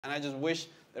And I just wish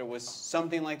there was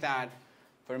something like that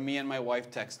for me and my wife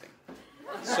texting.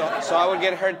 So I would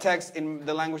get her text in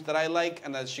the language that I like,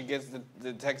 and that she gets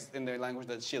the text in the language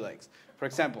that she likes. For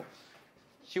example,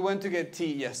 she went to get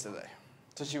tea yesterday.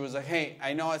 So she was like, hey,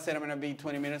 I know I said I'm going to be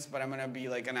 20 minutes, but I'm going to be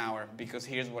like an hour, because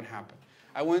here's what happened.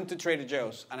 I went to Trader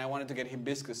Joe's, and I wanted to get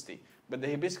hibiscus tea. But the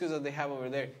hibiscus that they have over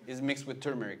there is mixed with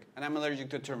turmeric. And I'm allergic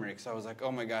to turmeric. So I was like, oh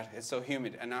my God, it's so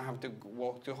humid. And now I have to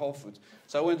walk to Whole Foods.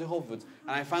 So I went to Whole Foods.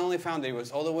 And I finally found it. It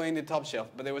was all the way in the top shelf.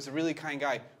 But there was a really kind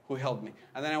guy who helped me.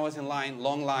 And then I was in line,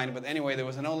 long line. But anyway, there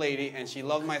was an old lady. And she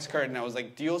loved my skirt. And I was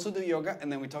like, do you also do yoga?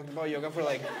 And then we talked about yoga for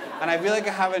like... And I feel like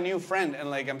I have a new friend. And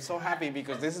like, I'm so happy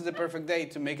because this is the perfect day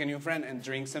to make a new friend and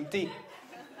drink some tea.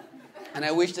 And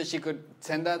I wish that she could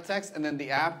send that text. And then the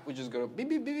app would just go beep,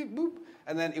 beep, beep, beep, boop.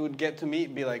 And then it would get to me,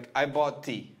 be like, I bought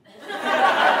tea. And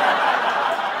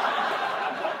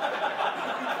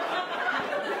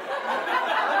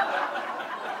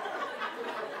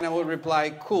I would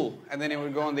reply, cool. And then it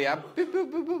would go on the app, boop,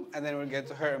 boop, boop, boop. And then it would get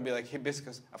to her and be like,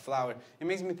 hibiscus, a flower. It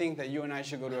makes me think that you and I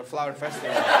should go to a flower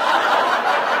festival.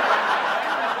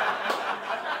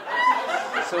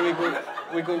 So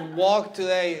we could walk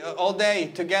today, all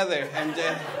day together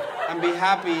and be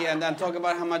happy and talk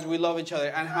about how much we love each other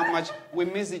and how much we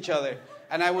miss each other.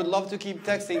 And I would love to keep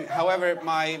texting. However,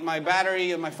 my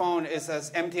battery on my phone is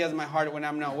as empty as my heart when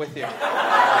I'm not with you.